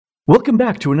Welcome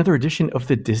back to another edition of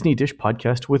the Disney Dish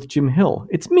Podcast with Jim Hill.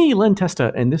 It's me, Len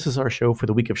Testa, and this is our show for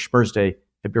the week of Schmersday,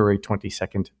 February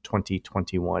 22nd,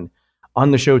 2021.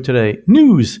 On the show today,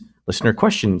 news, listener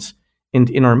questions, and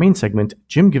in our main segment,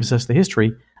 Jim gives us the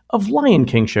history of Lion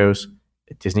King shows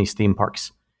at Disney's theme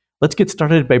parks. Let's get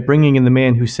started by bringing in the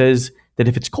man who says that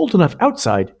if it's cold enough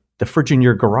outside, the fridge in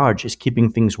your garage is keeping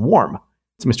things warm.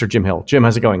 It's Mr. Jim Hill. Jim,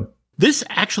 how's it going? This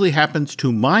actually happens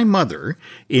to my mother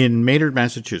in Maynard,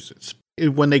 Massachusetts.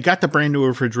 When they got the brand new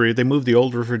refrigerator, they moved the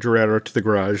old refrigerator to the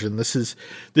garage, and this is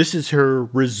her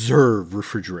reserve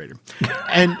refrigerator.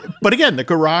 But again, the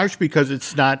garage, because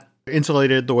it's not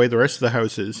insulated the way the rest of the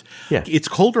house is, It's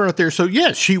colder out there. So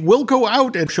yes, she will go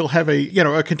out and she'll have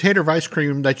a container of ice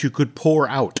cream that you could pour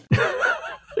out.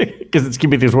 Because it's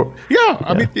keeping things warm. Yeah,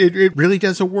 I mean, it really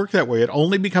doesn't work that way. It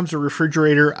only becomes a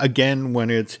refrigerator again when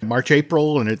it's March,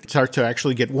 April, and it starts to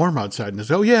actually get warm outside. And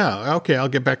it's, okay, I'll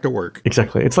get back to work.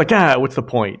 Exactly. It's like, what's the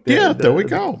point? There we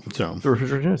go. So the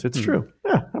refrigerator is. It's true.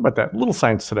 Yeah, how about that? A little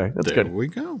science today. That's good. There we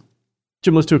go.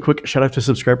 Jim, let's do a quick shout out to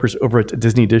subscribers over at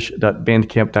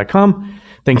disneydish.bandcamp.com.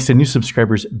 Thanks to new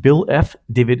subscribers Bill F.,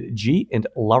 David G., and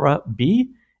Lara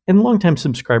B., and longtime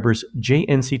subscribers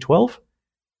JNC12,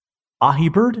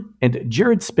 Ahibird, and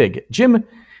Jared Spig. Jim,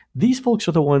 these folks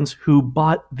are the ones who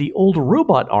bought the old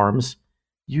robot arms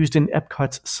used in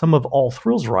Epcot's Sum of All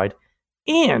Thrills ride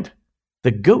and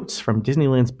the goats from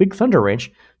Disneyland's Big Thunder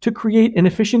Ranch to create an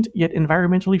efficient yet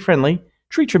environmentally friendly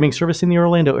tree trimming service in the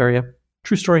Orlando area.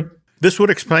 True story. This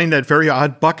would explain that very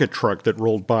odd bucket truck that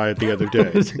rolled by the other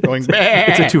day. It's a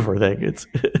twofer thing. It's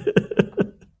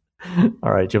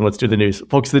all right, Jim, let's do the news.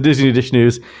 Folks, the Disney Dish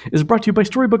News is brought to you by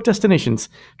Storybook Destinations,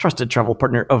 trusted travel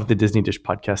partner of the Disney Dish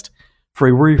Podcast. For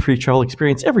a worry-free travel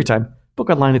experience every time, book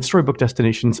online at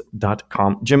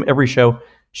StorybookDestinations.com. Jim, every show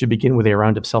should begin with a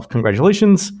round of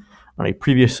self-congratulations. On a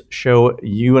previous show,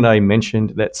 you and I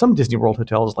mentioned that some Disney World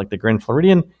hotels, like the Grand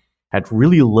Floridian, had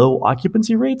really low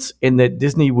occupancy rates and that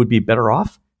Disney would be better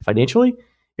off financially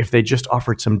if they just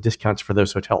offered some discounts for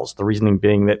those hotels. The reasoning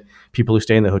being that people who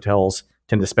stay in the hotels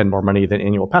tend to spend more money than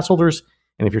annual pass holders.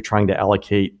 And if you're trying to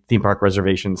allocate theme park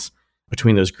reservations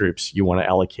between those groups, you want to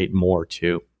allocate more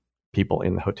to people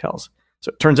in the hotels.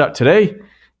 So it turns out today,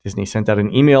 Disney sent out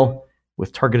an email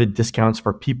with targeted discounts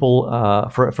for people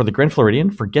for the Grand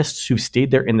Floridian for guests who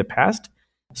stayed there in the past.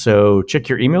 So check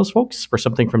your emails, folks, for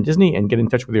something from Disney and get in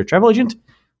touch with your travel agent,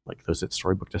 like those at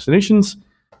Storybook Destinations,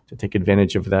 to take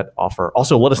advantage of that offer.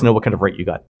 Also, let us know what kind of rate you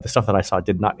got. The stuff that I saw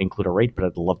did not include a rate, but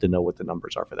I'd love to know what the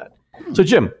numbers are for that. So,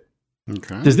 Jim,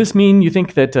 does this mean you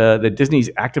think that that Disney's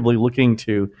actively looking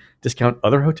to discount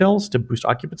other hotels to boost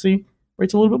occupancy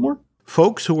rates a little bit more?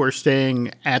 Folks who are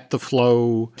staying at the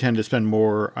Flow tend to spend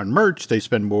more on merch. They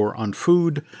spend more on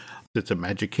food. It's a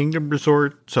Magic Kingdom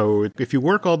resort. So if you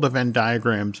work all the Venn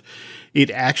diagrams,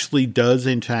 it actually does,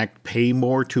 in fact, pay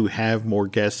more to have more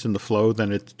guests in the Flow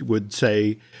than it would,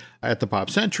 say, at the Pop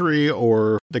Century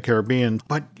or the Caribbean.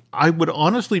 But I would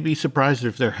honestly be surprised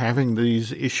if they're having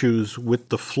these issues with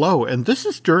the Flow. And this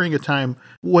is during a time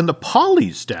when the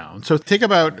Poly's down. So think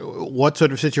about what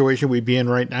sort of situation we'd be in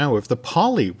right now if the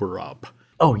Poly were up.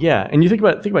 Oh yeah, and you think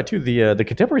about too. The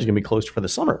Contemporary is going to be closed for the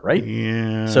summer, right?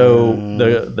 Yeah. So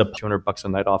the $200 a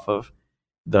night off of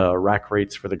the rack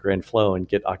rates for the Grand Flow and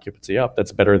get occupancy up.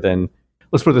 That's better than,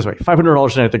 let's put it this way: $500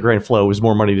 a night at the Grand Flow is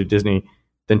more money to Disney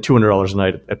than $200 a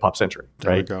night at Pop Century.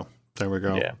 Right? There we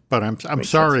go. Yeah. But I'm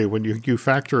sorry, when you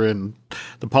factor in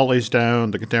the Poly's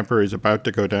down, the Contemporary is about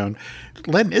to go down.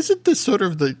 Len, isn't this sort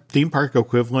of the theme park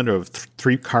equivalent of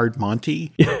three-card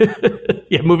Monty?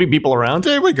 Yeah, moving people around.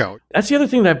 There we go. That's the other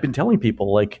thing that I've been telling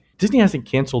people. Like, Disney hasn't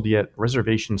canceled yet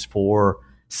reservations for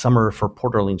summer for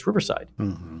Port Orleans Riverside.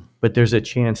 Mm-hmm. But there's a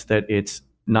chance that it's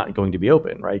not going to be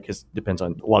open, right? Because it depends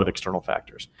on a lot of external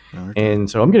factors. Okay. And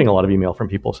so I'm getting a lot of email from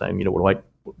people saying,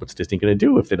 what's Disney going to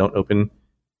do if they don't open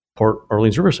Port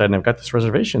Orleans Riverside, and I've got this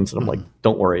reservations. And I'm like,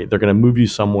 don't worry, they're going to move you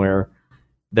somewhere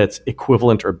that's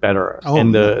equivalent or better. Oh,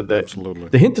 and absolutely.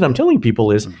 The hint that I'm telling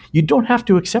people is you don't have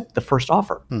to accept the first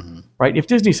offer, right? If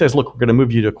Disney says, look, we're going to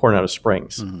move you to Coronado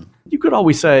Springs, you could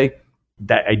always say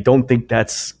that I don't think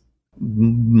that's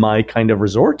my kind of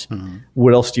resort.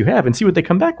 What else do you have? And see what they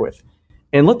come back with.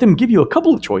 And let them give you a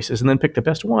couple of choices and then pick the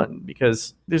best one,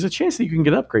 because there's a chance that you can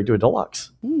get an upgrade to a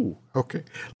deluxe. Ooh, okay.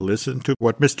 Listen to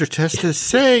what Mr. Test is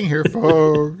saying here,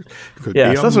 folks. So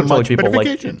that's what I'm telling people.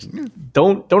 Like,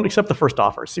 don't accept the first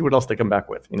offer. See what else they come back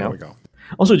with. There we go.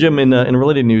 Also, Jim, in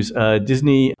related news,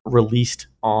 Disney released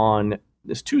on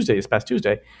this past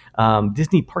Tuesday,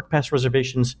 Disney Park Pass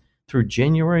reservations through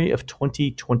January of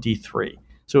 2023.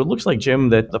 So it looks like, Jim,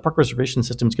 that the park reservation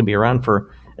system is going to be around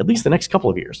for at least the next couple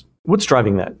of years. What's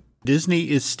driving that? Disney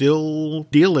is still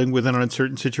dealing with an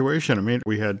uncertain situation. I mean,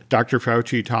 we had Dr.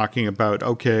 Fauci talking about,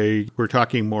 okay, we're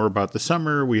talking more about the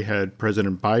summer. We had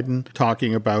President Biden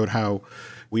talking about how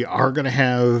we are going to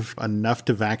have enough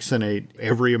to vaccinate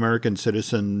every American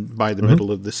citizen by the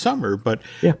middle of the summer, but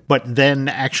then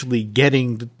actually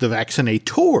getting the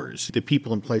vaccinators, the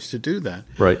people in place to do that.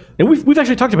 Right. And we've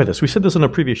actually talked about this. We said this on a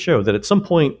previous show that at some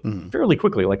point, fairly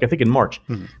quickly, like I think in March,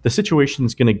 the situation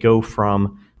is going to go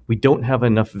from we don't have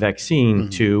enough vaccine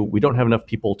to we don't have enough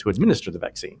people to administer the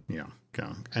vaccine. Yeah.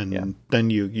 And then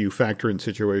you factor in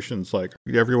situations like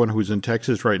everyone who's in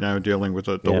Texas right now dealing with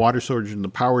the water shortage and the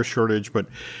power shortage. But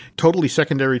totally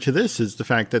secondary to this is the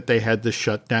fact that they had to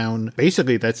shut down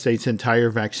basically that state's entire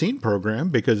vaccine program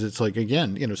because it's like,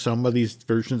 again, some of these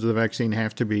versions of the vaccine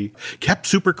have to be kept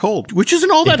super cold, which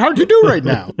isn't all that hard to do right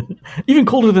now. Even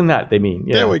colder than that, they mean.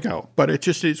 There we go. But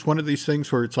it's one of these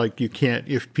things where it's like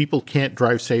if people can't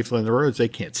drive safely on the roads, they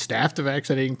can't staff the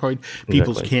vaccinating point.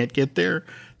 People can't get there.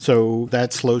 So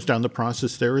that slows down the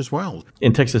process there as well.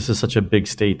 And Texas is such a big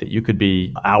state that you could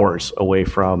be hours away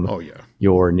from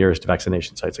your nearest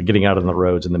vaccination site. So getting out on the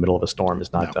roads in the middle of a storm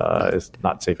is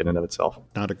not safe in and of itself.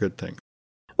 Not a good thing.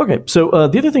 Okay, so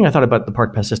the other thing I thought about the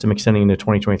Park Pass system extending into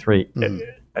 2023,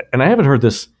 and I haven't heard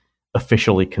this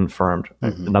officially confirmed,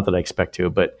 not that I expect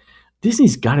to, but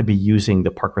Disney's got to be using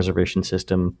the park reservation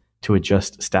system to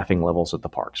adjust staffing levels at the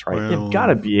parks, right? They've got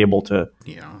to be able to.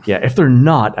 Yeah. If they're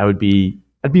not, I'd be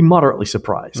moderately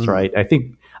surprised, right? I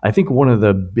think one of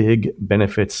the big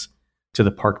benefits to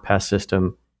the Park Pass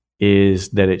system is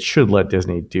that it should let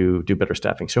Disney do better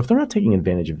staffing. So if they're not taking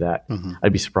advantage of that,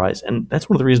 I'd be surprised. And that's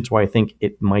one of the reasons why I think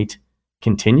it might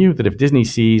continue. That if Disney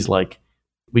sees like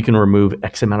we can remove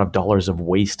X amount of dollars of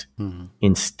waste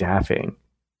in staffing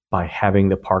by having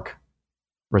the park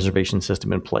reservation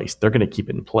system in place, they're going to keep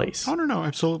it in place. Oh, no,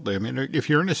 absolutely. I mean, if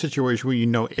you're in a situation where you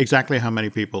know exactly how many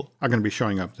people are going to be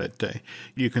showing up that day,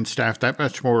 you can staff that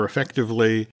much more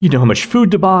effectively. You know how much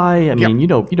food to buy. I mean, you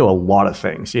know a lot of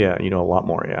things. Yeah, you know a lot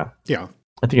more. Yeah.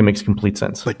 I think it makes complete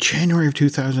sense. But January of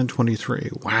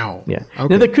 2023, wow. Yeah. Okay.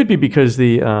 Now, that could be because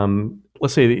the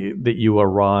let's say that you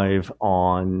arrive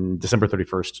on December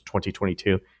 31st,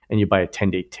 2022, and you buy a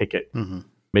 10-day ticket.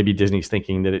 Maybe Disney's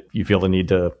thinking that you feel the need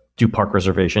to do park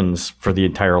reservations for the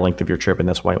entire length of your trip, and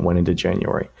that's why it went into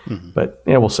January. But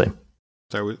yeah, we'll see.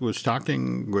 So I was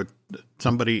talking with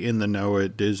somebody in the know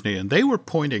at Disney, and they were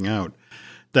pointing out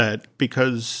that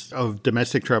because of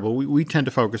domestic travel, we tend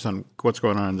to focus on what's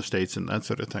going on in the States and that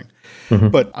sort of thing.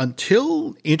 But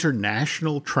until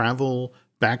international travel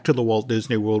back to the Walt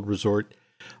Disney World Resort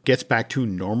gets back to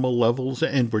normal levels,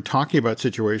 and we're talking about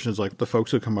situations like the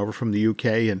folks who come over from the UK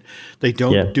and they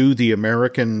don't do the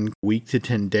American week to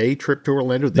 10-day trip to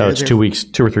Orlando. No, it's 2 weeks,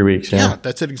 2 or 3 weeks. Yeah,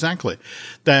 that's it exactly.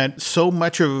 That so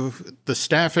much of the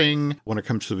staffing when it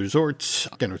comes to the resorts,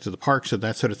 to the parks and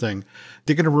that sort of thing,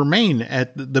 they're going to remain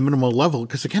at the minimal level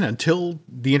because, again, until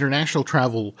the international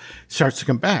travel starts to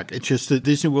come back, it's just the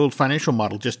Disney World financial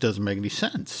model just doesn't make any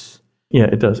sense. Yeah,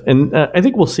 it does. And I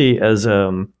think we'll see as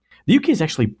the UK is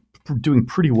actually doing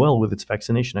pretty well with its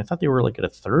vaccination. I thought they were like at a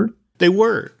third. They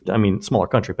were. I mean, smaller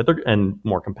country, and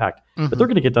more compact. But they're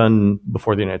going to get done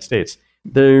before the United States.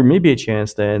 There may be a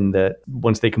chance then that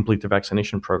once they complete their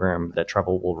vaccination program, that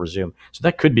travel will resume. So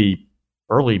that could be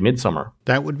early midsummer.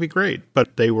 That would be great.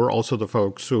 But they were also the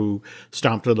folks who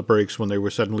stomped on the brakes when they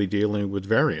were suddenly dealing with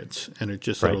variants. And it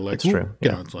just sort of like, that's true.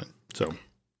 It's like, so.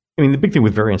 I mean, the big thing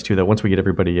with variants, too, that once we get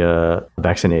everybody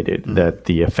vaccinated, that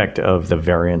the effect of the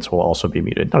variants will also be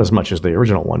muted. Not as much as the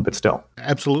original one, but still.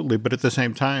 Absolutely. But at the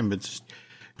same time,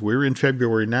 we're in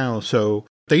February now. So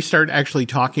they start actually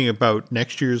talking about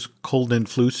next year's cold and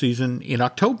flu season in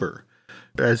October,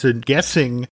 as in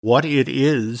guessing what it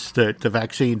is that the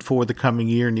vaccine for the coming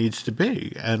year needs to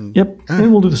be. And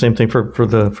and we'll do the same thing for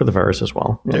the virus as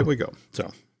well. There we go. So,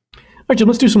 all right, Jim,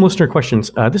 let's do some listener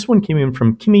questions. This one came in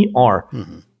from Kimmy R.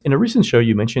 In a recent show,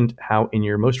 you mentioned how in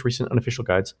your most recent unofficial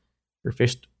guides, you're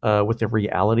faced with the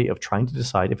reality of trying to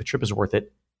decide if a trip is worth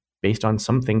it based on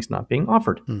some things not being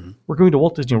offered. We're going to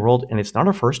Walt Disney World, and it's not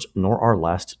our first nor our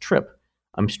last trip.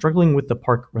 I'm struggling with the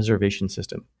park reservation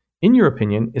system. In your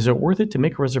opinion, is it worth it to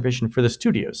make a reservation for the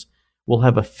studios? We'll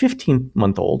have a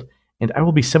 15-month-old, and I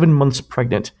will be 7 months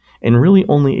pregnant and really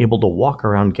only able to walk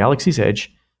around Galaxy's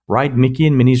Edge, ride Mickey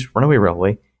and Minnie's Runaway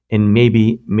Railway, and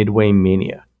maybe Midway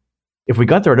Mania. If we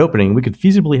got there at opening, we could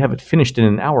feasibly have it finished in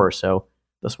an hour or so,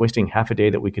 thus wasting half a day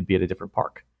that we could be at a different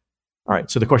park. All right,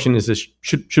 so the question is this,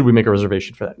 should we make a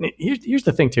reservation for that? And here's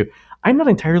the thing, too. I'm not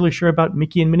entirely sure about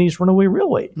Mickey and Minnie's Runaway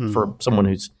Railway for someone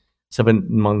who's 7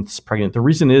 months pregnant. The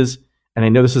reason is, and I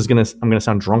know I'm going to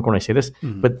sound drunk when I say this,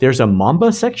 but there's a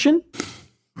Mamba section,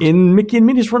 in Mickey and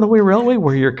Minnie's Runaway Railway,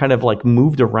 where you're kind of like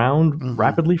moved around Mhm.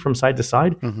 rapidly from side to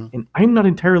side. Mhm. And I'm not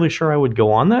entirely sure I would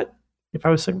go on that if I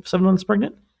was 7 months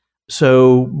pregnant.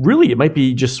 So really, it might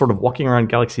be just sort of walking around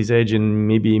Galaxy's Edge and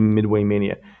maybe Midway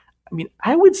Mania. I mean,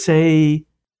 I would say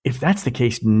if that's the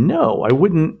case, no, I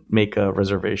wouldn't make a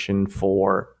reservation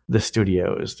for the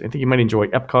studios. I think you might enjoy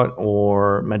Epcot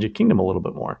or Magic Kingdom a little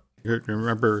bit more. You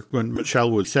remember when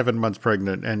Michelle was 7 months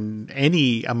pregnant and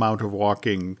any amount of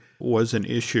walking was an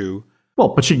issue. Well,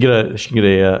 but she can get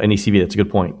an ECV. That's a good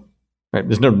point. Right?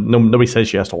 There's nobody says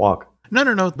she has to walk.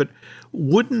 No. But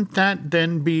wouldn't that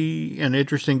then be an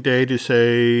interesting day to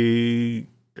say,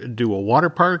 do a water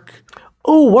park?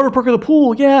 Oh, water park or the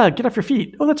pool. Yeah, get off your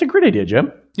feet. Oh, that's a great idea,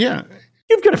 Jim. Yeah.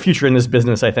 You've got a future in this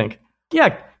business, I think.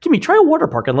 Yeah, Kimmy, try a water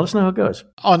park and let us know how it goes.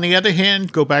 On the other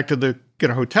hand, go back to the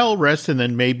hotel, rest, and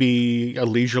then maybe a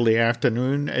leisurely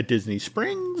afternoon at Disney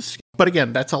Springs. But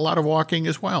again, that's a lot of walking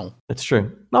as well. That's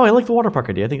true. No, I like the water park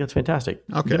idea. I think that's fantastic.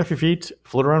 Okay. Get off your feet,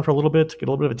 float around for a little bit, get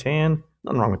a little bit of a tan.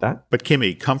 Nothing wrong with that. But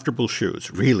Kimmy, comfortable shoes,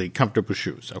 really comfortable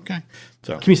shoes. Okay.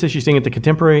 So Kimmy says she's staying at the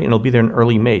Contemporary and it'll be there in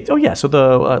early May. Oh, yeah. So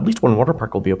the at least one water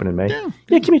park will be open in May.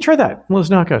 Yeah, Kimmy, try that. Let us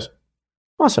know how it goes.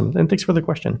 Awesome. And thanks for the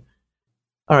question.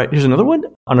 All right, here's another one.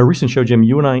 On a recent show, Jim,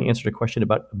 you and I answered a question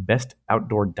about best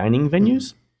outdoor dining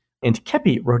venues. And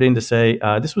Kepi wrote in to say,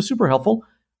 this was super helpful.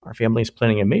 Our family is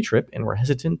planning a May trip, and we're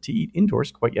hesitant to eat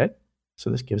indoors quite yet. So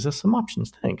this gives us some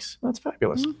options. Thanks. That's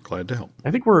fabulous. Glad to help.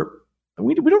 I think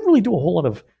we don't really do a whole lot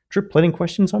of trip planning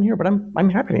questions on here, but I'm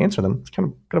happy to answer them. It's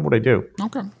kind of what I do.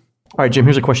 Okay. All right, Jim,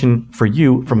 here's a question for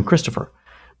you from Christopher.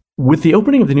 With the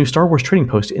opening of the new Star Wars Trading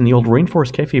Post in the old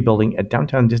Rainforest Cafe building at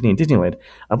Downtown Disney and Disneyland,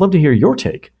 I'd love to hear your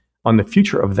take on the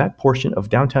future of that portion of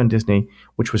Downtown Disney,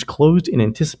 which was closed in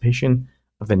anticipation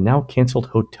of the now canceled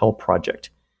hotel project.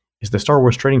 Is the Star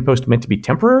Wars Trading Post meant to be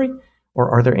temporary, or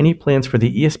are there any plans for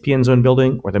the ESPN Zone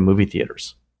building or the movie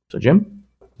theaters? So, Jim?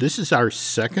 This is our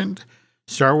second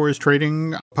Star Wars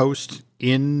Trading Post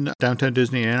in Downtown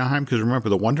Disney Anaheim, because remember,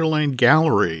 the Wonderland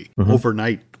Gallery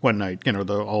overnight, one night,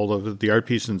 all of the art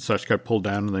pieces and such got pulled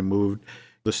down and they moved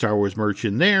the Star Wars merch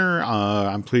in there.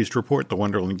 I'm pleased to report the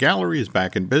Wonderland Gallery is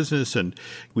back in business, and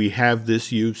we have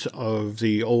this use of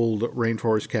the old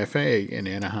Rainforest Cafe in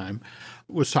Anaheim.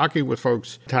 I was talking with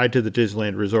folks tied to the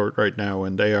Disneyland Resort right now,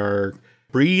 and they are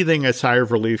breathing a sigh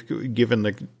of relief given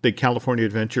the California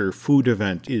Adventure food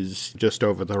event is just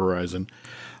over the horizon.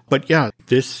 But yeah,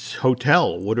 this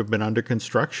hotel would have been under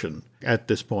construction at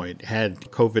this point had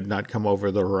COVID not come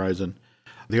over the horizon.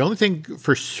 The only thing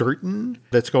for certain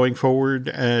that's going forward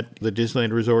at the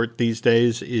Disneyland Resort these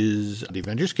days is the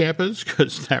Avengers Campus,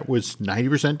 because that was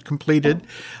 90% completed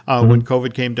when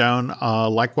COVID came down.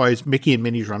 Likewise, Mickey and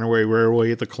Minnie's Runaway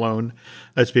Railway, the clone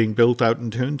that's being built out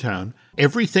in Toontown.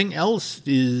 Everything else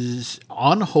is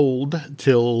on hold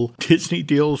till Disney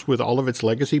deals with all of its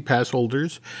legacy pass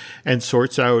holders and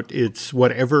sorts out its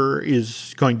whatever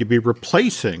is going to be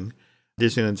replacing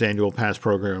Disneyland's annual pass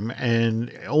program.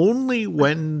 And only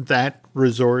when that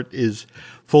resort is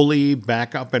fully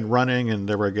back up and running, and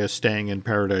they're, I guess, staying in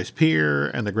Paradise Pier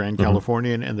and the Grand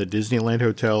Californian and the Disneyland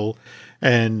Hotel,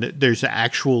 and there's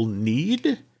actual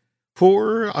need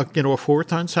for a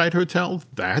fourth on-site hotel,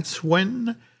 that's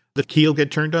when the key will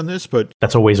get turned on this. But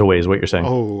that's a ways away is what you're saying.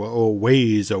 Oh,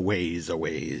 ways a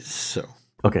ways. So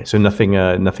okay, so nothing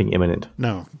imminent.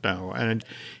 No. And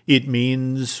it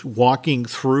means walking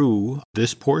through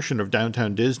this portion of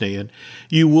Downtown Disney, and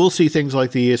you will see things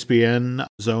like the ESPN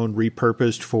zone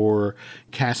repurposed for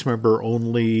cast member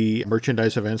only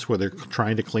merchandise events where they're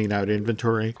trying to clean out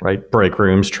inventory. Right, break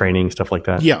rooms, training, stuff like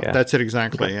that. Yeah. That's it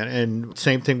exactly. Okay. And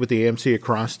same thing with the AMC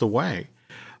across the way.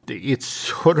 It's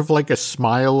sort of like a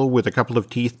smile with a couple of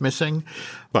teeth missing,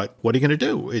 but what are you going to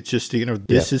do? It's just,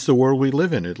 this is the world we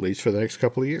live in, at least for the next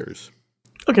couple of years.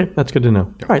 Okay, that's good to know.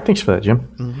 All right, thanks for that,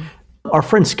 Jim. Our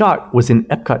friend Scott was in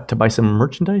Epcot to buy some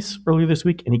merchandise earlier this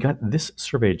week, and he got this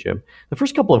survey, Jim. The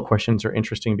first couple of questions are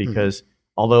interesting because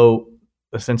although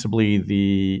ostensibly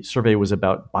the survey was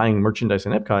about buying merchandise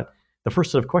in Epcot, the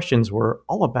first set of questions were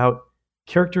all about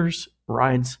characters,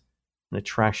 rides, and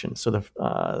attractions. So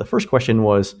the first question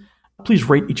was, please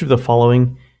rate each of the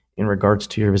following in regards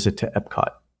to your visit to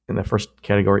Epcot. And the first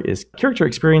category is character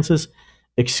experiences,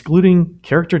 excluding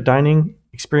character dining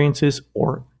experiences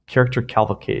or character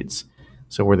cavalcades.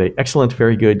 So were they excellent,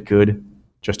 very good,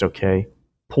 just okay,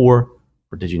 poor,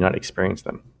 or did you not experience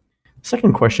them?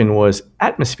 Second question was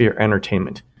atmosphere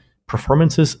entertainment,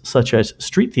 performances such as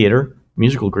street theater,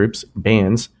 musical groups,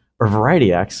 bands, or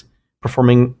variety acts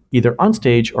performing either on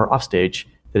stage or off stage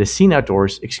that is seen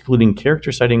outdoors, excluding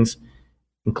character sightings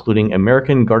including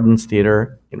American Gardens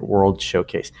Theater and World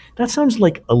Showcase. That sounds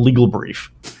like a legal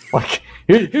brief. Like,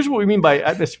 here's what we mean by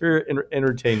atmosphere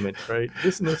entertainment, right?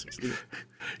 This and this.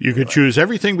 You could choose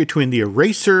everything between the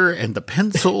eraser and the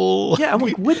pencil. Yeah, I'm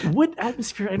like, what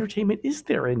atmosphere entertainment is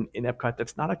there in Epcot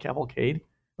that's not a cavalcade,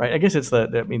 right? I guess it's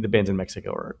the bands in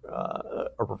Mexico are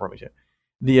performing too.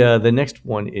 The next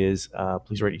one is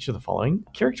please rate each of the following: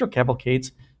 character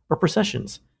cavalcades or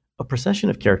processions, a procession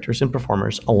of characters and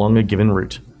performers along a given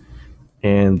route.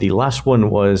 And the last one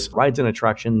was rides and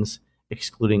attractions,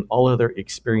 excluding all other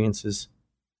experiences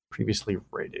previously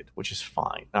rated, which is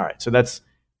fine. All right, so that's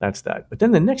that. But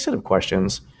then the next set of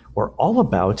questions were all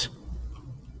about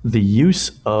the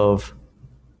use of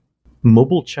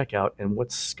mobile checkout and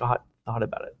what Scott thought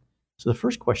about it. So the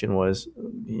first question was,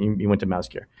 you went to Mouse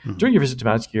Gear. Mm-hmm. During your visit to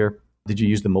Mouse Gear, did you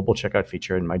use the mobile checkout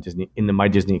feature in the My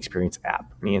Disney Experience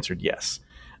app? And he answered yes.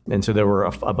 And so there were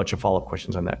a bunch of follow-up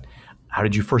questions on that. How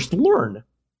did you first learn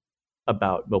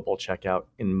about mobile checkout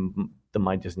in the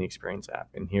My Disney Experience app?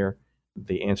 And here,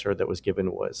 the answer that was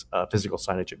given was physical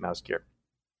signage at Mouse Gear.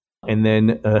 And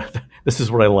then this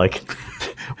is what I like.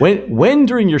 When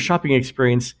during your shopping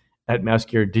experience at Mouse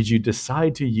Gear did you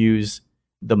decide to use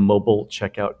the mobile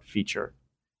checkout feature?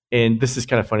 And this is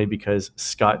kind of funny because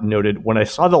Scott noted, when I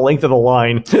saw the length of the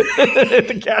line at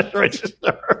the cash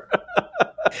register.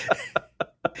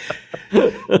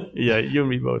 Yeah, you and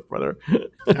me both, brother.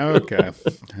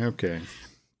 Okay.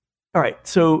 All right.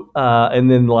 So, and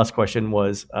then the last question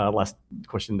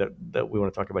that we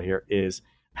want to talk about here is,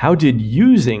 how did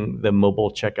using the mobile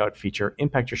checkout feature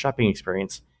impact your shopping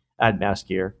experience at Mouse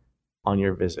Gear on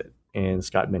your visit? And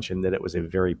Scott mentioned that it was a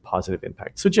very positive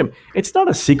impact. So, Jim, it's not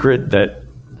a secret that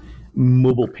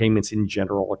mobile payments in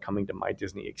general are coming to My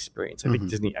Disney Experience. I think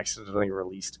Disney accidentally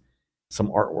released some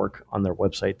artwork on their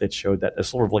website that showed that as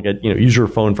sort of like a use your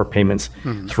phone for payments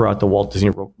throughout the Walt Disney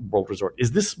World Resort.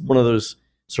 Is this one of those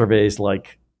surveys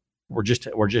like we're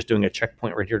just doing a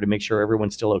checkpoint right here to make sure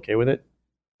everyone's still okay with it?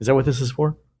 Is that what this is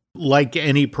for? Like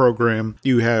any program,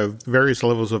 you have various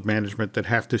levels of management that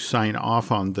have to sign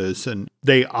off on this, and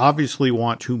they obviously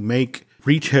want to make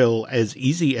retail as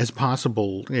easy as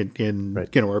possible in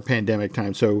right. Our pandemic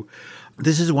time. So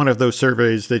this is one of those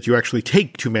surveys that you actually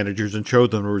take to managers and show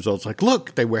them the results. Like,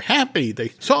 look, they were happy. They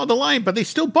saw the line, but they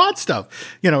still bought stuff.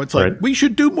 It's like, we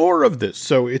should do more of this.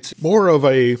 So it's more of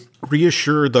a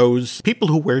reassure those people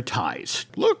who wear ties.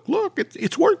 Look,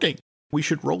 it's working. We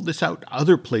should roll this out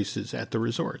other places at the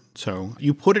resort. So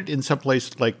you put it in some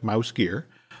place like Mouse Gear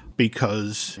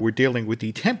because we're dealing with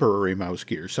the temporary Mouse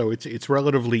Gear. So it's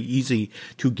relatively easy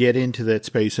to get into that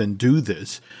space and do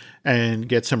this and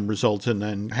get some results and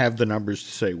then have the numbers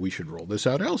to say we should roll this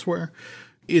out elsewhere.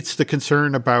 It's the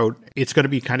concern about it's going to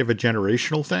be kind of a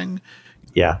generational thing.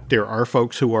 Yeah. There are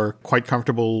folks who are quite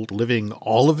comfortable living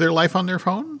all of their life on their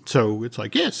phone. So it's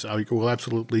like, yes, I will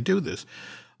absolutely do this.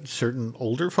 Certain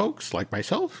older folks like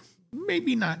myself,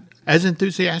 maybe not as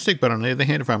enthusiastic, but on the other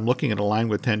hand, if I'm looking at a line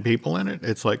with 10 people in it,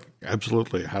 it's like,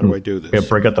 absolutely, how do I do this? Yeah,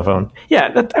 break out the phone.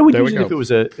 Yeah, I would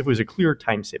use it if it was a clear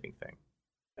time-saving thing.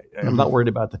 I'm not worried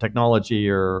about the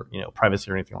technology or privacy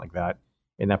or anything like that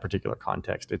in that particular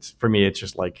context. For me, it's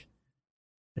just like,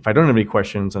 if I don't have any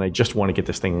questions and I just want to get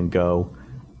this thing and go,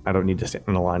 I don't need to stand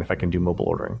in the line if I can do mobile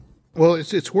ordering. Well,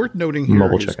 it's worth noting here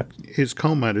his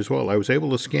comment as well. I was able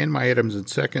to scan my items in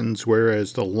seconds,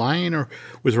 whereas the line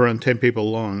was around 10 people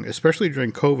long. Especially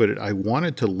during COVID, I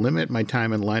wanted to limit my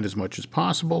time in line as much as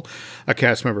possible. A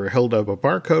cast member held up a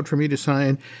barcode for me to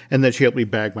sign, and then she helped me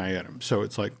bag my items. So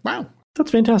it's like, wow.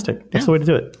 That's fantastic. That's the way to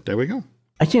do it. There we go.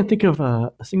 I can't think of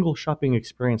a single shopping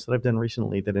experience that I've done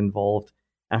recently that involved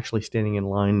actually standing in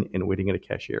line and waiting at a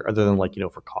cashier, other than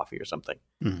for coffee or something.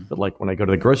 But like when I go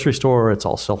to the grocery store, it's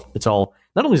all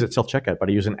not only is it self checkout, but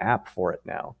I use an app for it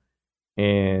now.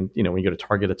 And when you go to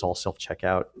Target, it's all self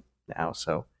checkout now.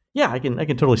 So yeah, I can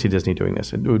totally see Disney doing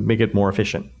this. It would make it more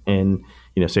efficient and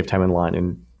save time in line.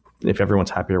 And if everyone's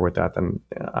happier with that, then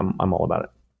I'm all about it.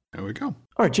 There we go. All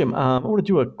right, Jim. I want to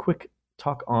do a quick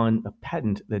talk on a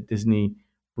patent application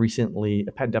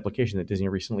that Disney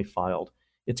recently filed.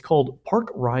 It's called Park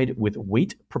Ride with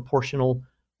Weight Proportional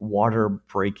Water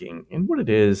Braking. And what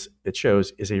it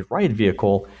shows is a ride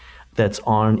vehicle that's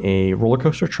on a roller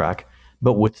coaster track,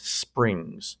 but with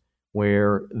springs,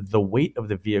 where the weight of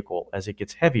the vehicle, as it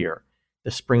gets heavier, the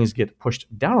springs get pushed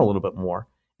down a little bit more.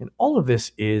 And all of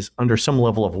this is under some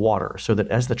level of water, so that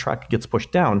as the track gets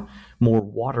pushed down, more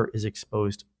water is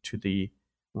exposed to the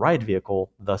ride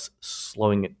vehicle, thus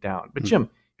slowing it down. But Jim,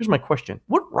 here's my question.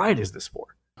 What ride is this for?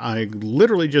 I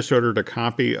literally just ordered a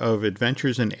copy of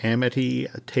Adventures in Amity,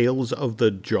 Tales of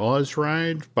the Jaws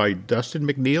ride by Dustin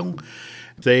McNeil.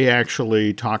 They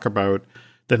actually talk about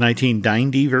the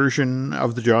 1990 version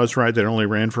of the Jaws ride that only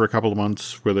ran for a couple of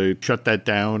months, where they shut that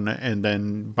down. And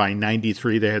then by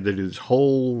 93, they had to do this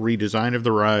whole redesign of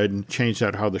the ride and changed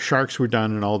out how the sharks were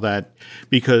done and all that.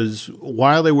 Because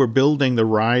while they were building the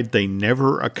ride, they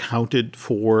never accounted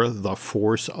for the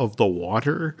force of the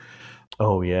water.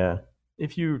 Oh, yeah.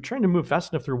 If you're trying to move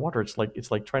fast enough through water, it's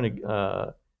like trying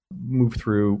to move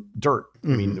through dirt. I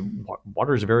mean,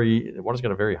 water's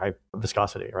got a very high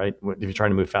viscosity, right? If you're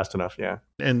trying to move fast enough, yeah.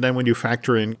 And then when you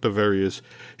factor in the various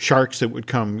sharks that would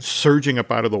come surging up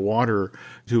out of the water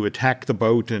to attack the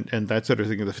boat and that sort of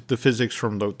thing, the physics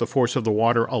from the force of the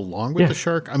water along with the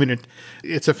shark. I mean,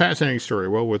 it's a fascinating story,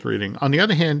 well worth reading. On the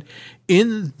other hand,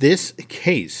 in this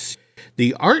case,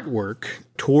 the artwork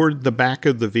toward the back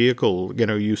of the vehicle,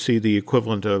 you see the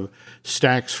equivalent of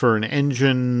stacks for an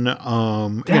engine.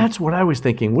 That's what I was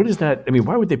thinking. What is that? I mean,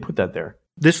 why would they put that there?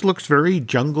 This looks very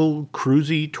jungle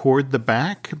cruisy toward the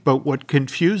back, but what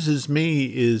confuses me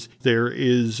is there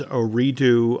is a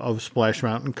redo of Splash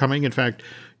Mountain coming. In fact,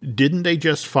 didn't they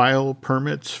just file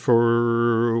permits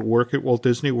for work at Walt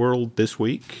Disney World this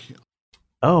week?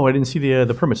 Oh, I didn't see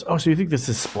the permits. Oh, so you think this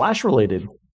is Splash related?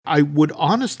 I would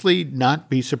honestly not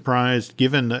be surprised,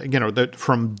 given that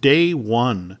from day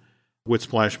one with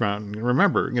Splash Mountain.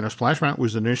 Remember, Splash Mountain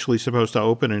was initially supposed to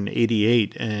open in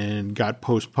 88 and got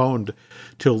postponed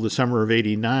till the summer of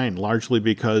 89, largely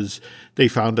because they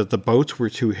found that the boats were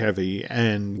too heavy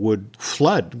and would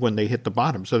flood when they hit the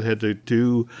bottom. So they had to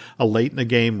do a late in the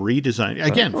game redesign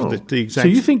again for the exact. So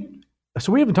you think?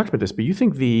 So we haven't talked about this, but you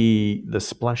think the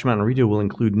Splash Mountain redo will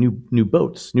include new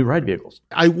boats, new ride vehicles?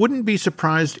 I wouldn't be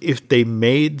surprised if they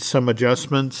made some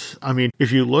adjustments. I mean,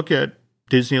 if you look at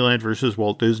Disneyland versus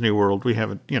Walt Disney World, we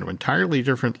have entirely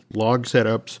different log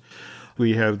setups.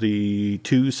 We have the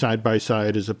two side by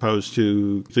side as opposed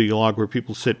to the log where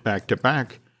people sit back to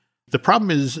back. The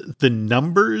problem is the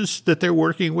numbers that they're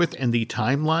working with and the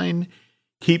timeline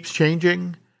keeps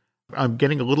changing. I'm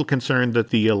getting a little concerned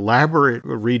that the elaborate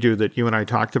redo that you and I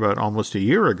talked about almost a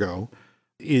year ago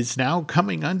is now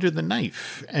coming under the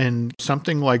knife. And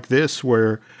something like this,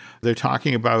 where they're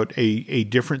talking about a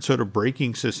different sort of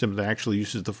braking system that actually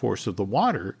uses the force of the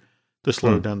water to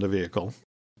slow down the vehicle.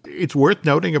 It's worth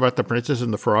noting about the Princess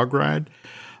and the Frog ride.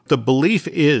 The belief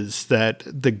is that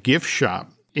the gift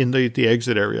shop in the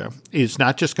exit area is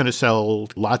not just going to sell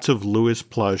lots of Lewis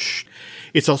plush.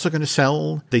 It's also going to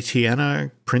sell the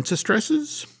Tiana princess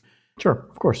dresses. Sure,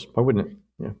 of course. Why wouldn't it?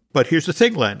 Yeah. But here's the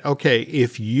thing, Len. Okay,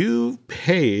 if you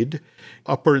paid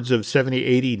upwards of $70,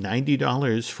 $80,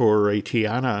 $90 for a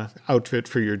Tiana outfit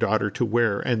for your daughter to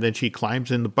wear, and then she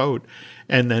climbs in the boat,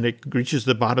 and then it reaches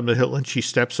the bottom of the hill, and she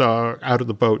steps out of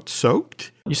the boat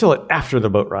soaked. You sell it after the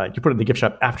boat ride. You put it in the gift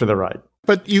shop after the ride.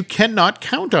 But you cannot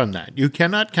count on that. You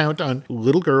cannot count on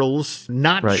little girls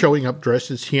not showing up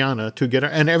dressed as Tiana to get her.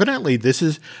 And evidently, this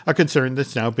is a concern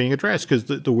that's now being addressed. Because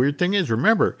the weird thing is,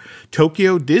 remember,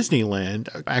 Tokyo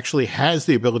Disneyland actually has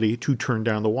the ability to turn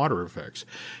down the water effects.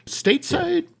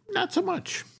 Stateside, not so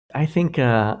much. I think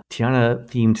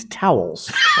Tiana-themed towels,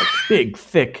 like big,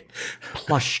 thick,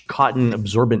 plush, cotton,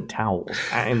 absorbent towels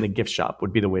in the gift shop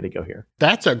would be the way to go here.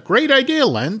 That's a great idea,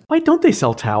 Len. Why don't they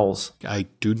sell towels? I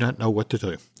do not know what to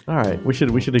do. All right, we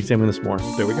should examine this more.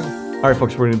 There we go. All right,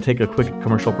 folks, we're going to take a quick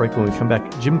commercial break. When we come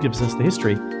back, Jim gives us the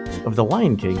history of the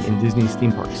Lion King in Disney's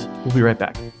theme parks. We'll be right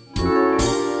back.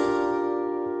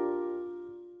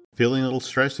 Feeling a little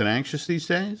stressed and anxious these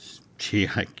days? Gee,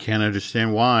 I can't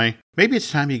understand why. Maybe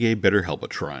it's time you gave BetterHelp a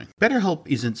try. BetterHelp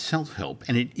isn't self-help,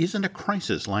 and it isn't a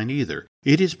crisis line either.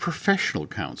 It is professional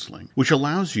counseling, which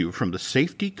allows you, from the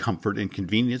safety, comfort, and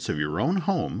convenience of your own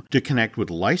home, to connect with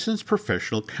licensed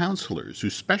professional counselors who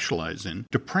specialize in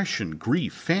depression,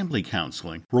 grief, family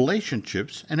counseling,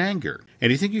 relationships, and anger.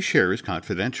 Anything you share is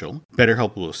confidential.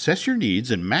 BetterHelp will assess your needs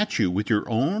and match you with your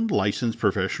own licensed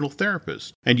professional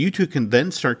therapist, and you two can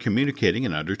then start communicating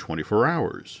in under 24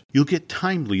 hours. You'll get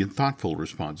timely and thoughtful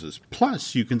responses.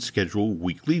 Plus, you can schedule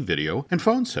weekly video and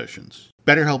phone sessions.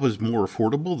 BetterHelp is more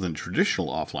affordable than traditional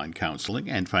offline counseling,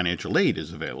 and financial aid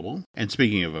is available. And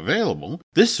speaking of available,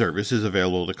 this service is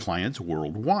available to clients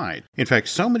worldwide. In fact,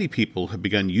 so many people have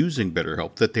begun using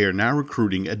BetterHelp that they are now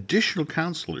recruiting additional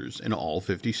counselors in all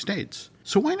 50 states.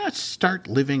 So why not start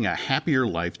living a happier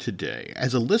life today?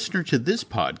 As a listener to this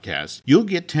podcast, you'll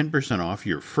get 10% off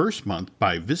your first month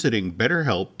by visiting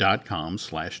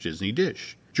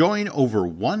betterhelp.com/DisneyDish. Join over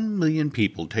 1 million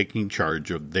people taking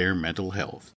charge of their mental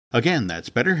health. Again, that's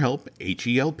BetterHelp,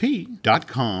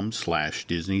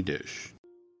 HELP.com/DisneyDish.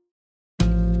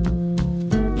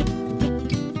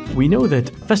 We know that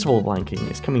Festival of Lion King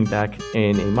is coming back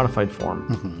in a modified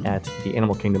form at the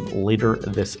Animal Kingdom later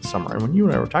this summer. And when you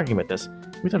and I were talking about this,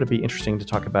 we thought it'd be interesting to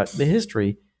talk about the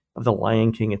history of the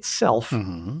Lion King itself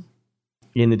in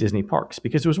the Disney parks.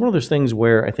 Because it was one of those things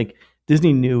where I think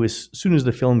Disney knew as soon as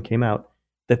the film came out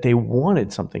that they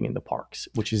wanted something in the parks,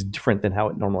 which is different than how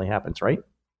it normally happens, right?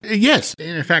 Yes.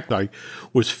 In fact, I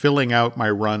was filling out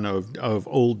my run of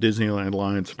old Disneyland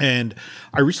lines, and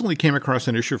I recently came across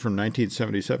an issue from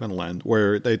 1977 Land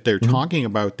where they're talking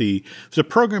about there's a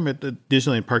program at the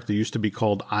Disneyland park that used to be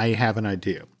called I Have an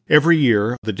Idea. Every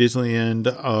year, the Disneyland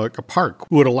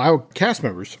park would allow cast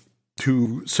members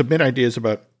to submit ideas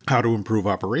about how to improve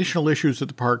operational issues at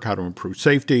the park, how to improve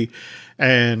safety.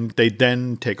 And they'd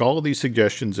then take all of these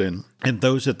suggestions in, and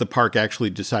those at the park actually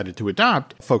decided to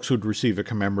adopt. Folks would receive a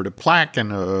commemorative plaque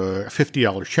and a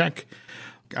 $50 check.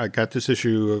 I got this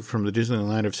issue from the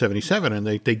Disneyland of 77, and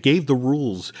they gave the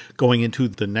rules going into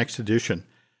the next edition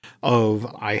of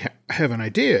I Have an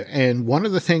Idea. And one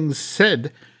of the things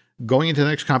said, going into the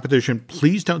next competition,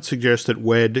 please don't suggest that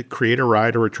WED create a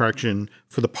ride or attraction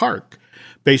for the park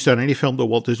based on any film that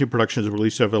Walt Disney Productions has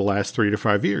released over the last 3 to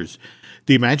 5 years.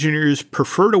 The Imagineers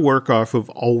prefer to work off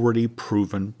of already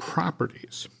proven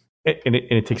properties. And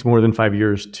it takes more than 5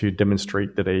 years to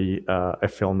demonstrate that a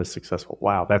film is successful.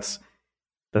 Wow, that's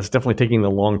definitely taking the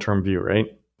long-term view, right?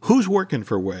 Who's working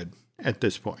for WED at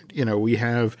this point? You know, we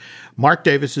have Mark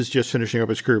Davis is just finishing up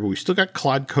his career, but we still got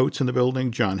Claude Coates in the building,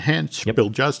 John Hentz, Bill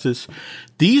Justice.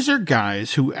 These are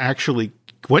guys who actually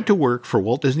went to work for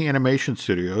Walt Disney Animation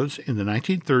Studios in the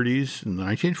 1930s and the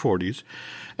 1940s,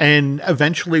 and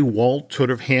eventually Walt sort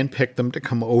of handpicked them to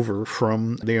come over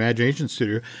from the Imagination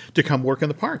Studio to come work in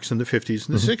the parks in the 50s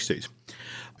and the 60s.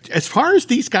 As far as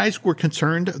these guys were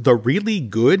concerned, the really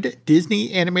good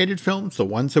Disney animated films, the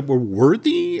ones that were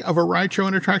worthy of a ride, show,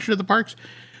 and attraction at the parks,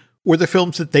 were the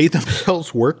films that they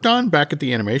themselves worked on back at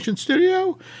the Animation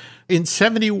Studio. In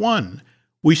 71,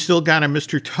 we still got a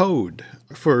Mr. Toad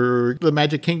for the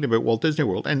Magic Kingdom at Walt Disney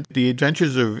World. And The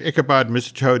Adventures of Ichabod and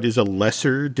Mr. Toad is a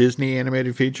lesser Disney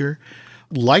animated feature.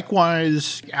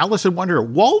 Likewise, Alice in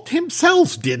Wonderland. Walt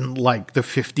himself didn't like the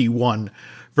 51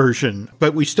 version,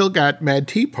 but we still got Mad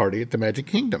Tea Party at the Magic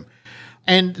Kingdom.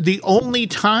 And the only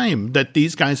time that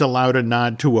these guys allowed a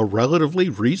nod to a relatively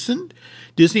recent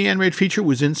Disney animated feature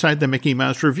was inside the Mickey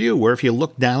Mouse Revue, where if you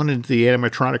look down into the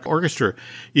animatronic orchestra,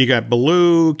 you got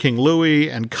Baloo, King Louie,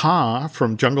 and Kaa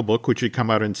from Jungle Book, which had come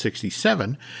out in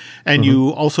 67. And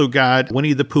you also got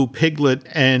Winnie the Pooh, Piglet,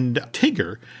 and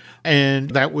Tigger.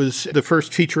 And that was the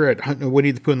first featurette,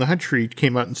 Winnie the Pooh and the Hunt Tree,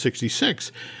 came out in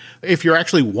 66. If you're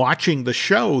actually watching the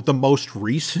show, the most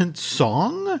recent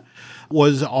song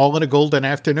was All in a Golden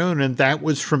Afternoon, and that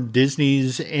was from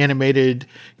Disney's animated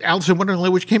Alice in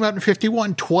Wonderland, which came out in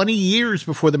 51, 20 years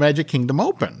before the Magic Kingdom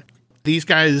opened. These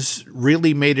guys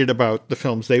really made it about the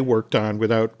films they worked on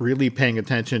without really paying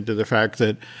attention to the fact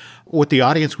that what the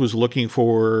audience was looking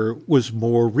for was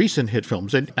more recent hit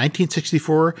films. In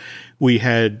 1964, we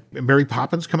had Mary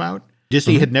Poppins come out.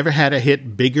 Disney had never had a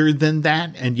hit bigger than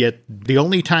that, and yet the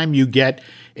only time you get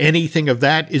anything of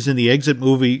that is in the exit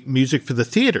movie music for the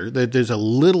theater. There's a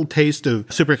little taste of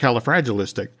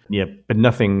supercalifragilistic. Yeah, but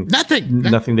nothing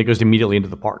that goes immediately into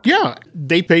the park. Yeah,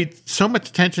 they paid so much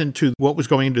attention to what was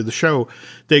going into the show,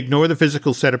 they ignore the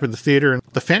physical setup of the theater. And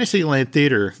the Fantasyland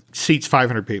Theater seats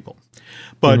 500 people.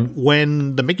 But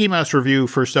when the Mickey Mouse Revue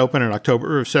first opened in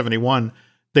October of 71,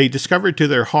 they discovered to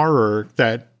their horror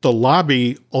that the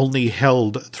lobby only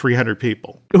held 300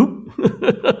 people.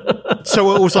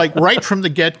 So it was like right from the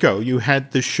get-go, you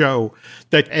had this show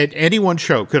that at any one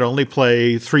show could only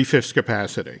play 3/5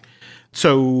 capacity.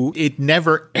 So it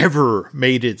never, ever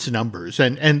made its numbers.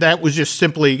 And that was just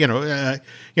simply,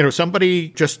 somebody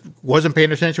just wasn't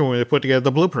paying attention when they put together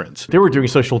the blueprints. They were doing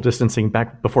social distancing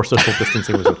back before social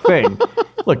distancing was a thing.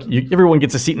 Look, everyone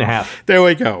gets a seat and a half. There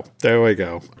we go.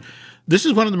 This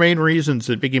is one of the main reasons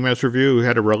that Mickey Mouse Revue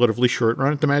had a relatively short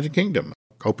run at the Magic Kingdom.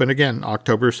 Open again,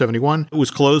 October of 71. It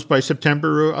was closed by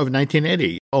September of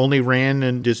 1980. Only ran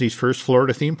in Disney's first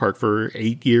Florida theme park for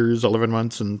 8 years, 11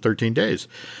 months, and 13 days.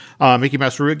 Mickey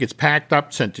Mouse Revue gets packed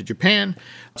up, sent to Japan.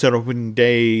 It's an opening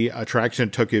day attraction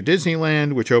at Tokyo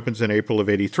Disneyland, which opens in April of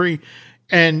 83.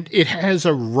 And it has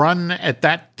a run at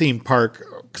that theme park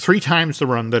 3 times the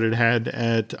run that it had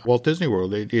at Walt Disney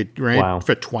World. It ran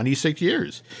for 26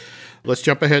 years. Let's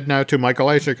jump ahead now to Michael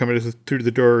Eisner coming through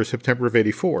the door September of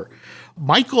 84.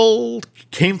 Michael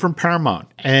came from Paramount,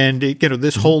 and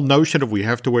this whole notion of we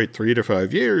have to wait 3 to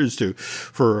 5 years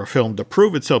for a film to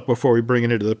prove itself before we bring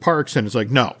it into the parks, and it's like,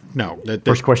 no.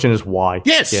 First question is why?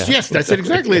 Yes, that's it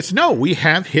exactly. It's no, we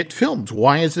have hit films.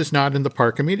 Why is this not in the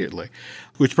park immediately?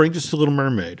 Which brings us to Little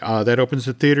Mermaid. That opens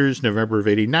at theaters November of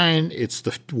 89. It's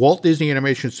the Walt Disney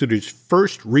Animation Studios'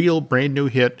 first real brand new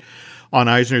hit on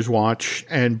Eisner's watch.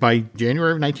 And by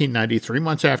January of 1990, 3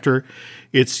 months after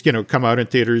it's come out in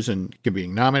theaters and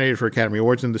being nominated for Academy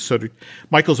Awards, and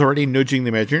Michael's already nudging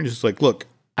the Imagineers. It's like, look,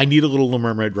 I need a little Little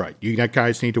Mermaid right. You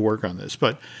guys need to work on this.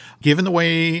 But given the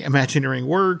way Imagineering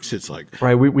works, it's like...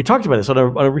 Right, we talked about this on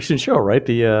a recent show, right?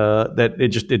 That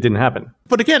it didn't happen.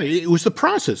 But again, it was the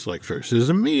process. Like, first there's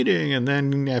a meeting, and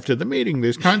then after the meeting,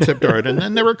 there's concept art, and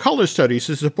then there were color studies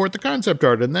to support the concept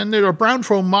art, and then there are brown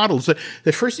foam models that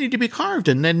first need to be carved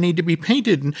and then need to be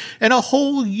painted, and a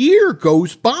whole year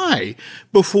goes by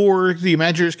before the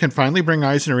Imagineers can finally bring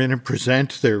Eisner in and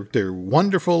present their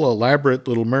wonderful, elaborate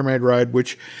Little Mermaid ride,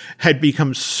 which had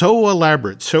become so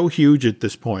elaborate, so huge at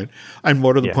this point, and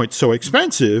more to the point, so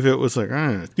expensive. It was like,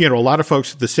 a lot of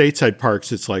folks at the stateside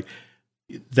parks, it's like,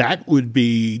 that would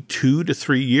be 2 to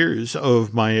 3 years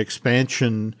of my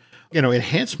expansion,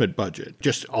 enhancement budget,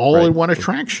 just all in one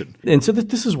attraction. And so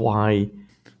this is why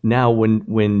now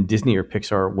when Disney or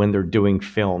Pixar, when they're doing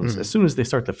films, as soon as they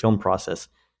start the film process,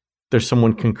 there's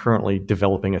someone concurrently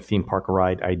developing a theme park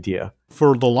ride idea.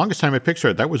 For the longest time at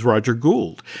Pixar, that was Roger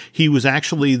Gould. He was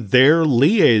actually their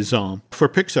liaison for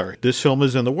Pixar. This film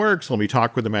is in the works. Let me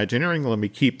talk with Imagineering. Let me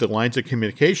keep the lines of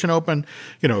communication open.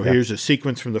 Here's a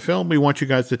sequence from the film we want you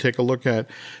guys to take a look at.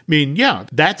 I mean,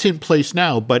 that's in place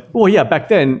now, but... Well, yeah, back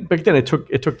then it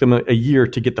took them a year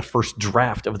to get the first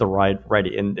draft of the ride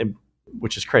ready, and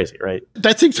which is crazy, right?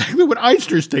 That's exactly what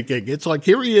Eisner's thinking. It's like,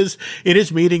 here he is in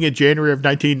his meeting in January of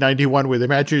 1991 with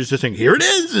Imagineers just saying, here it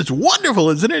is. It's wonderful,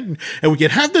 isn't it? And we can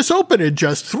have this open in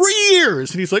just 3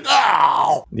 years. And he's like,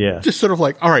 oh! Yeah. Just sort of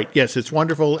like, all right, yes, it's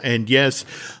wonderful. And yes,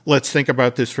 let's think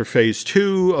about this for phase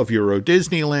 2 of Euro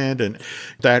Disneyland. And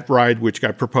that ride, which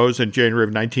got proposed in January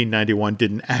of 1991,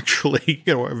 didn't actually,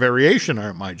 a variation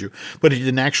on it, mind you, but it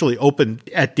didn't actually open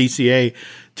at DCA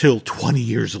till 20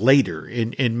 years later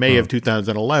in May of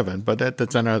 2011, but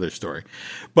that's another story.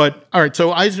 But all right,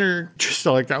 so Eisner just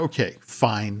like, okay,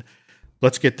 fine,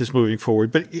 let's get this moving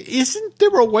forward. But isn't there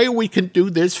a way we can do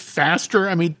this faster?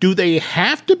 I mean, do they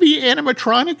have to be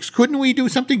animatronics? Couldn't we do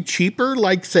something cheaper,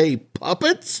 like, say,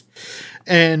 puppets?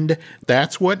 And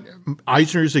that's what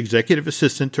Eisner's executive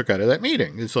assistant took out of that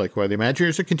meeting. It's like, well, the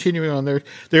Imagineers are continuing on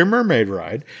their mermaid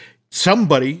ride.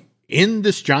 Somebody in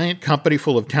this giant company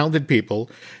full of talented people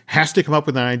has to come up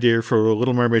with an idea for a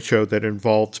Little Mermaid show that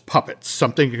involves puppets,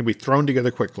 something that can be thrown together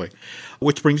quickly.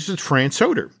 Which brings us to Fran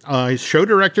Soder, his show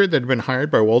director that had been hired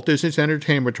by Walt Disney's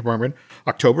Entertainment Department,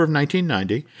 October of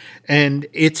 1990. And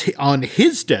it's on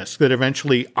his desk that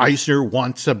eventually Eisner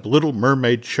wants a Little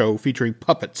Mermaid show featuring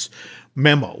puppets.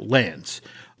 Memo lands.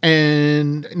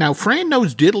 And now Fran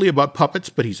knows diddly about puppets,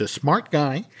 but he's a smart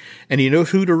guy, and he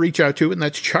knows who to reach out to, and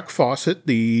that's Chuck Fawcett,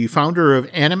 the founder of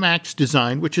Animax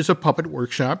Design, which is a puppet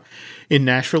workshop in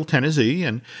Nashville, Tennessee.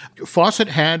 And Fawcett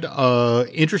had an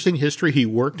interesting history. He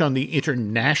worked on the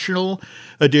international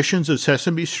editions of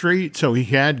Sesame Street, so he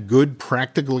had good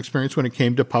practical experience when it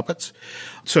came to puppets.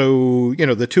 So,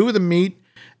 the two of them meet,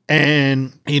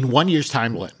 and in 1 year's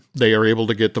time, they are able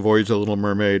to get the Voyage of the Little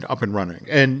Mermaid up and running.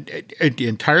 And it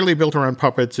entirely built around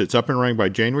puppets. It's up and running by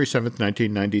January 7th,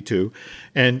 1992.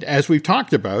 And as we've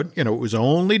talked about, it was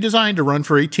only designed to run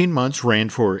for 18 months, ran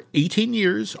for 18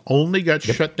 years, only got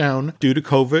shut down due to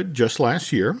COVID just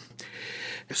last year.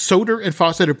 Soder and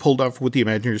Fawcett had pulled off what the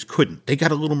Imagineers couldn't. They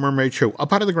got a Little Mermaid show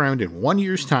up out of the ground in 1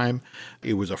 year's time.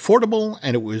 It was affordable,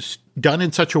 and it was done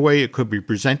in such a way it could be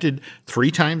presented 3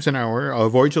 times an hour.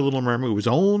 Voyage of the Little Mermaid was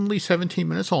only 17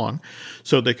 minutes long,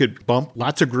 so they could bump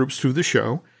lots of groups through the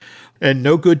show. And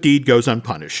no good deed goes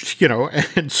unpunished,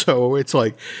 And so it's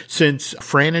like, since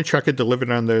Fran and Chuck had delivered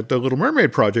on the Little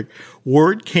Mermaid project,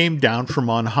 word came down from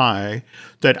on high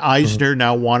that Eisner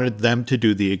now wanted them to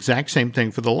do the exact same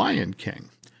thing for The Lion King.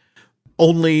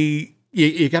 Only,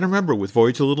 you got to remember, with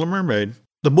Voyage of the Little Mermaid,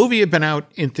 the movie had been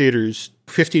out in theaters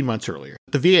 15 months earlier.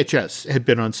 The VHS had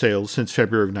been on sale since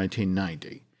February of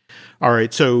 1990. All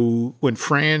right, so when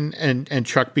Fran and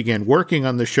Chuck began working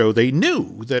on the show, they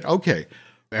knew that, okay,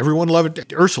 Everyone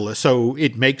loved Ursula, so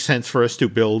it makes sense for us to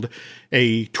build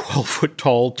a 12-foot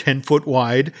tall, 10-foot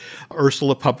wide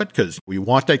Ursula puppet because we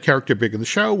want that character big in the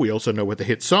show. We also know what the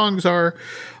hit songs are.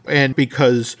 And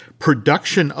because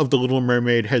production of The Little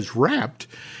Mermaid has wrapped,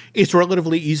 it's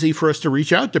relatively easy for us to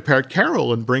reach out to Pat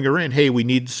Carroll and bring her in. Hey, we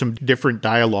need some different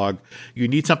dialogue. You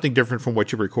need something different from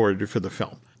what you recorded for the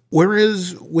film.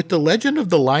 Whereas with the Legend of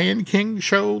the Lion King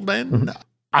show, Len,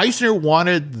 Eisner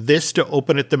wanted this to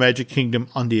open at the Magic Kingdom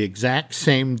on the exact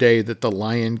same day that The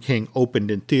Lion King opened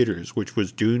in theaters, which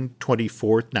was June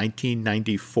 24th,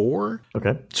 1994.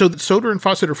 Okay. So Soder and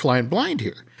Fawcett are flying blind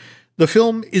here. The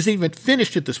film isn't even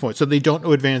finished at this point, so they don't know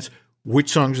in advance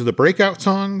which songs are the breakout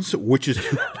songs, which is,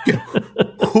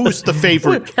 who's the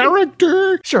favorite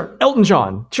character. Sure, Elton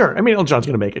John. Sure, I mean, Elton John's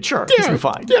going to make it. Sure, it's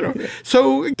fine.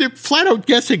 So they're flat out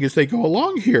guessing as they go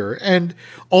along here. And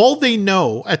all they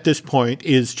know at this point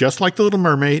is just like The Little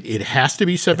Mermaid, it has to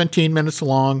be 17 minutes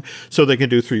long so they can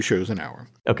do 3 shows an hour.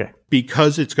 Okay.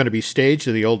 Because it's going to be staged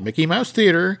in the old Mickey Mouse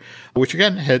Theater, which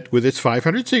again had with its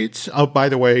 500 seats. Oh, by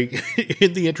the way,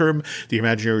 in the interim, the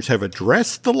Imagineers have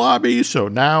addressed the lobby, so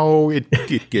now it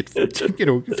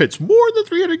fits more than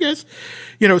 300 guests.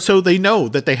 So they know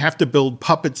that they have to build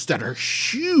puppets that are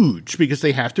huge because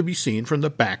they have to be seen from the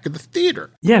back of the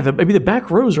theater. Yeah, maybe the back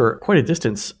rows are quite a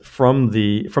distance from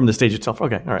the stage itself.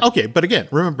 Okay, all right. Okay, but again,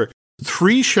 remember,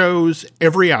 3 shows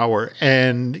every hour,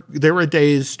 and there are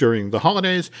days during the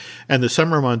holidays and the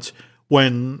summer months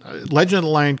when Legend of the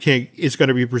Lion King is going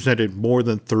to be presented more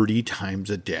than 30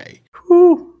 times a day.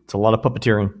 Whew, it's a lot of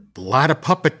puppeteering. A lot of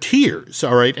puppeteers,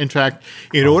 all right? In fact,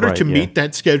 in order to meet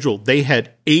that schedule, they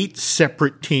had 8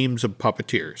 separate teams of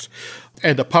puppeteers.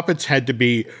 And the puppets had to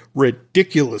be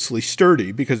ridiculously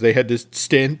sturdy because they had to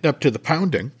stand up to the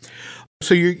pounding.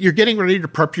 So you're getting ready to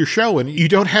prep your show, and you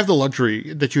don't have the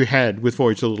luxury that you had with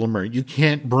Voyage of the Little Mermaid. You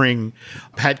can't bring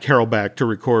Pat Carroll back to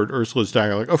record Ursula's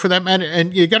dialogue. Oh, for that matter,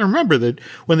 and you got to remember that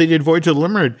when they did Voyage of the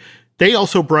Little Mermaid, they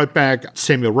also brought back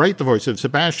Samuel Wright, the voice of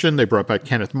Sebastian. They brought back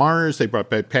Kenneth Mars. They brought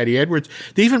back Patty Edwards.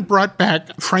 They even brought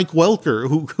back Frank Welker,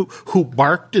 who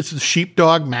barked as the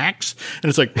sheepdog Max. And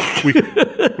it's like, we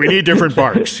need different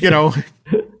barks,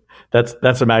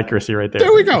 That's some accuracy right there.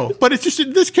 There we go. But it's just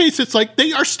in this case, it's like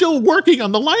they are still working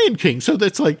on The Lion King. So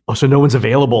that's like, so no one's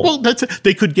available. Well,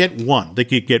 they could get one. They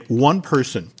could get one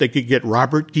person. They could get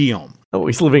Robert Guillaume. Oh,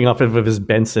 he's living off of his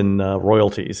Benson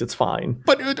royalties. It's fine.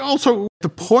 But it also, the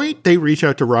point they reach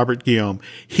out to Robert Guillaume,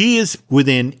 he is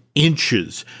within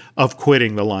inches of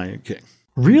quitting The Lion King.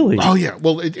 Really? Oh, yeah.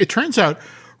 Well, it turns out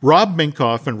Rob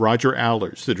Minkoff and Roger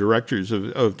Allers, the directors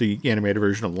of the animated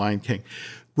version of Lion King,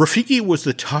 Rafiki was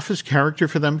the toughest character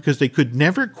for them because they could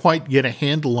never quite get a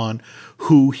handle on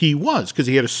who he was because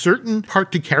he had a certain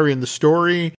part to carry in the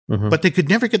story, but they could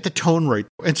never get the tone right.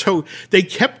 And so they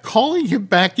kept calling him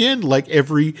back in like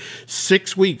every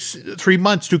 6 weeks, 3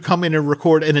 months to come in and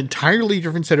record an entirely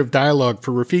different set of dialogue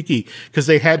for Rafiki because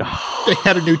they had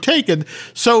a new take. And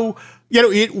so,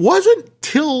 it wasn't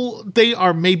till they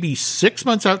are maybe 6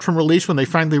 months out from release when they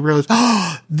finally realized,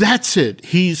 that's it.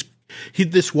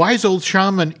 This wise old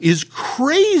shaman is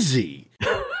crazy.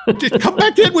 Just come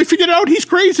back in. We figured out he's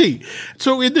crazy.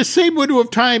 So in the same window of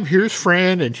time, here's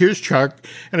Fran and here's Chuck.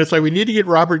 And it's like, we need to get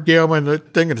Robert Guillaume on the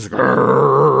thing. And it's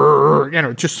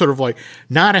like, just sort of like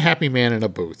not a happy man in a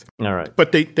booth. All right.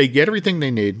 But they get everything they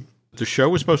need. The show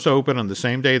was supposed to open on the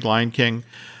same day as Lion King,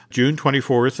 June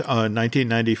 24th,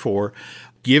 1994.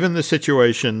 Given the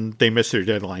situation, they missed their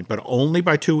deadline, but only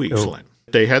by 2 weeks, Lynn.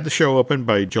 They had the show open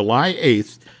by July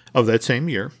 8th of that same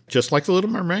year, just like The Little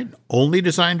Mermaid, only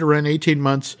designed to run 18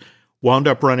 months, wound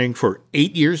up running for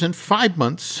 8 years and 5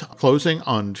 months, closing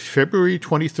on February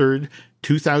 23rd,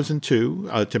 2002,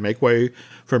 to make way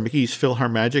for Mickey's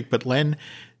PhilharMagic. But Len,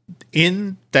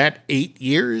 in that 8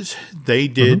 years, they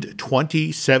did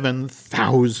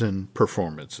 27,000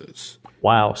 performances.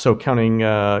 Wow. So counting,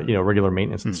 regular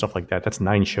maintenance and stuff like that, that's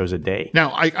 9 shows a day.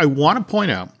 Now, I want to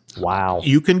point out, wow,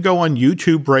 you can go on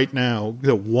YouTube right now.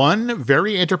 The one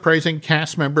very enterprising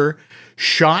cast member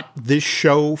shot this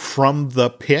show from the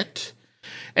pit.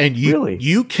 And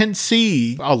you can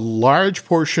see a large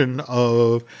portion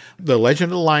of The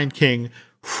Legend of the Lion King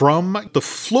from the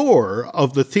floor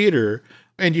of the theater.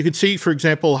 And you can see, for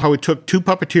example, how it took 2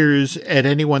 puppeteers at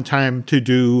any one time to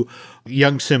do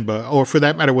young Simba, or for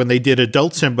that matter, when they did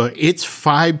adult Simba, it's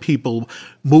 5 people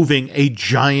moving a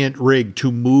giant rig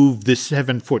to move this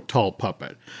 7-foot tall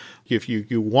puppet. If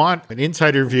you want an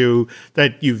insider view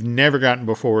that you've never gotten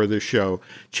before this show,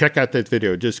 check out that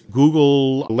video. Just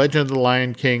Google Legend of the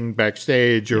Lion King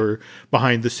backstage or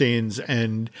behind the scenes,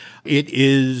 and it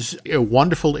is a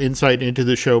wonderful insight into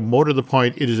the show. More to the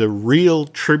point, it is a real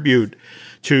tribute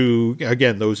to,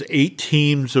 again, those 8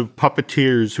 teams of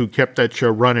puppeteers who kept that show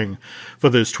running for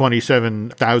those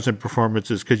 27,000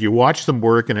 performances, because you watch them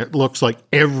work and it looks like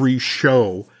every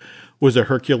show was a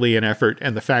Herculean effort.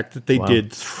 And the fact that they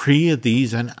did 3 of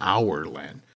these an hour,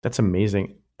 Len. That's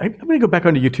amazing. I'm going to go back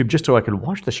onto YouTube just so I can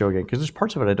watch the show again, because there's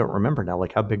parts of it I don't remember now,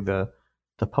 like how big the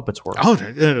puppets were. Oh,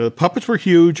 the puppets were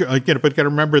huge. But you got to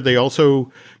remember, they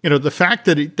also, the fact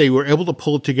that they were able to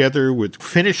pull it together with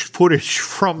finished footage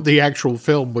from the actual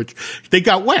film, which they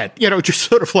got wet, just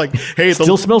sort of like, hey,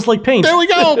 Still smells like paint. There we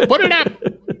go. Put it up.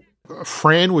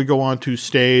 Fran would go on to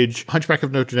stage Hunchback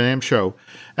of Notre Dame show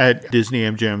at Disney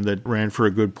MGM that ran for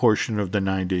a good portion of the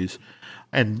 90s.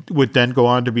 And would then go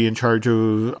on to be in charge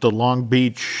of the Long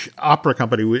Beach Opera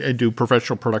Company and do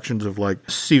professional productions of like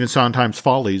Stephen Sondheim's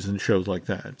Follies and shows like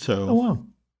that. So, oh, wow.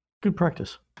 Good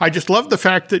practice. I just love the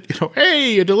fact that,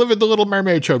 hey, you delivered the Little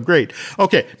Mermaid show. Great.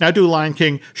 Okay, now do Lion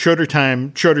King, shorter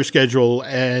time, shorter schedule,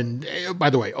 and by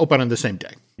the way, open on the same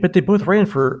day. But they both ran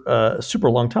for a super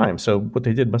long time, so what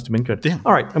they did must have been good. Yeah.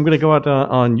 All right, I'm going to go out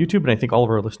on YouTube, and I think all of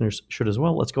our listeners should as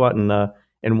well. Let's go out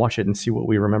and watch it and see what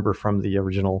we remember from the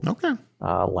original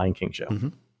Lion King show. Mm-hmm.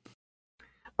 All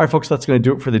right, folks, that's going to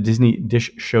do it for the Disney Dish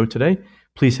show today.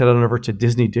 Please head on over to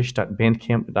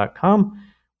disneydish.bandcamp.com,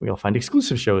 where you'll find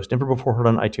exclusive shows never before heard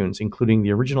on iTunes, including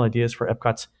the original ideas for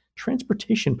Epcot's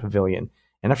Transportation Pavilion.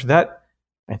 And after that,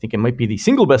 I think it might be the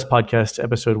single best podcast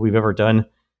episode we've ever done.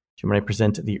 Jim and I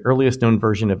present the earliest known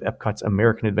version of Epcot's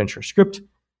American Adventure script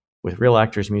with real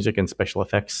actors, music, and special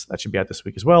effects. That should be out this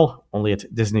week as well, only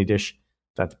at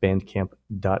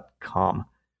disneydish.bandcamp.com.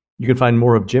 You can find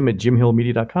more of Jim at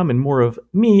jimhillmedia.com and more of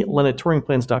me, Len, at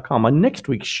touringplans.com. On next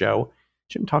week's show,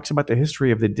 Jim talks about the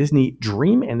history of the Disney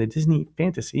Dream and the Disney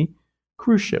Fantasy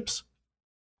cruise ships.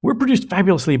 We're produced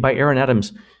fabulously by Aaron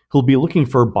Adams, who'll be looking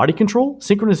for body control,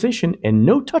 synchronization, and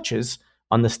no touches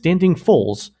on the standing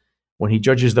foals when he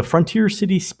judges the Frontier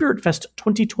City Spirit Fest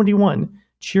 2021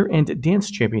 Cheer and Dance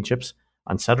Championships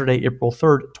on Saturday, April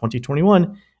 3rd,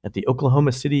 2021 at the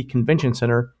Oklahoma City Convention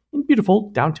Center in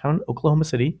beautiful downtown Oklahoma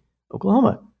City,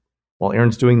 Oklahoma. While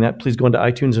Aaron's doing that, please go into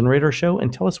iTunes and rate our show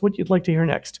and tell us what you'd like to hear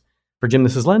next. For Jim,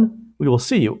 this is Len. We will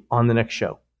see you on the next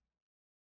show.